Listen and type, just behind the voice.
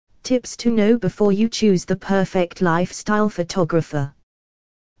Tips to know before you choose the perfect lifestyle photographer.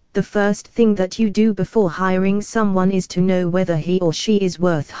 The first thing that you do before hiring someone is to know whether he or she is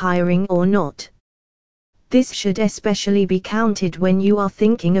worth hiring or not. This should especially be counted when you are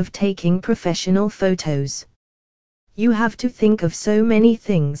thinking of taking professional photos. You have to think of so many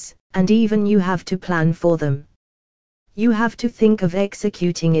things, and even you have to plan for them. You have to think of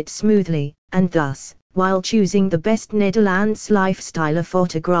executing it smoothly, and thus, while choosing the best Nederlands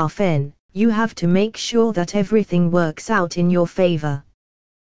Lifestylefotograaf, you have to make sure that everything works out in your favor.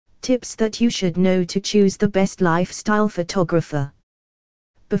 Tips that you should know to choose the best lifestyle photographer.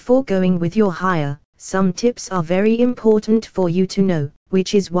 Before going with your hire, some tips are very important for you to know,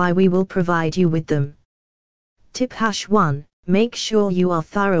 which is why we will provide you with them. Tip #1. Make sure you are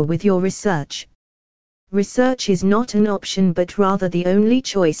thorough with your research. Research is not an option but rather the only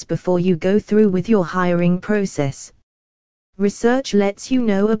choice before you go through with your hiring process. Research lets you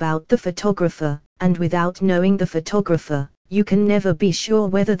know about the photographer, and without knowing the photographer, you can never be sure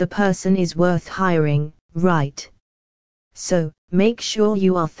whether the person is worth hiring, right? So, make sure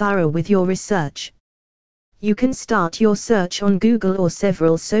you are thorough with your research. You can start your search on Google or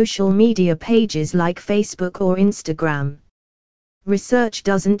several social media pages like Facebook or Instagram. Research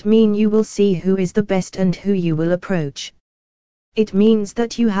doesn't mean you will see who is the best and who you will approach. It means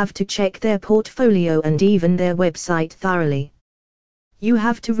that you have to check their portfolio and even their website thoroughly. You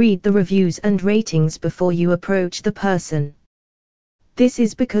have to read the reviews and ratings before you approach the person. This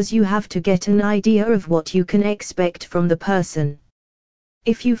is because you have to get an idea of what you can expect from the person.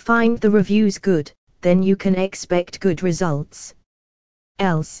 If you find the reviews good, then you can expect good results.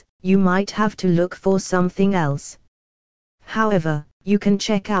 Else, you might have to look for something else. However, you can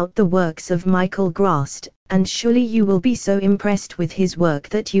check out the works of Michael Grast, and surely you will be so impressed with his work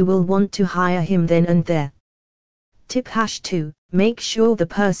that you will want to hire him then and there. Tip #2. Make sure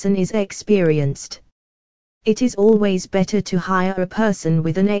the person is experienced. It is always better to hire a person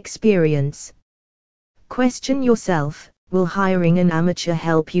with an experience. Question yourself, will hiring an amateur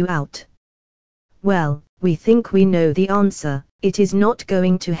help you out? Well, we think we know the answer, it is not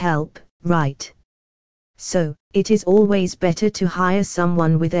going to help, right? So, it is always better to hire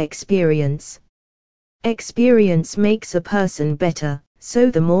someone with experience. Experience makes a person better, so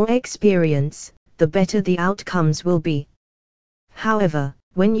the more experience, the better the outcomes will be. However,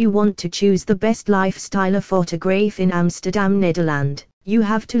 when you want to choose the best lifestyle photograph in Amsterdam, Netherlands, you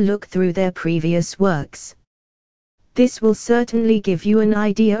have to look through their previous works. This will certainly give you an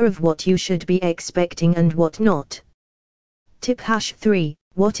idea of what you should be expecting and what not. Tip #3.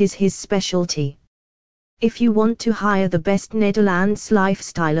 What is his specialty? If you want to hire the best Nederlands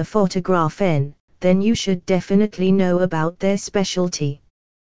Lifestylefotograaf, then you should definitely know about their specialty.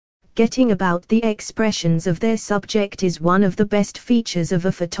 Getting about the expressions of their subject is one of the best features of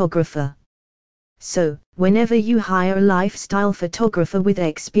a photographer. So, whenever you hire a lifestyle photographer with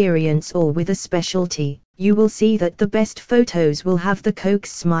experience or with a specialty, you will see that the best photos will have the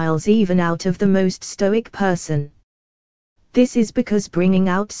coax smiles even out of the most stoic person. This is because bringing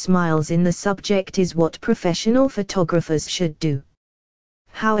out smiles in the subject is what professional photographers should do.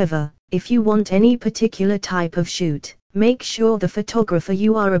 However, if you want any particular type of shoot, make sure the photographer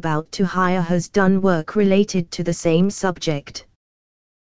you are about to hire has done work related to the same subject.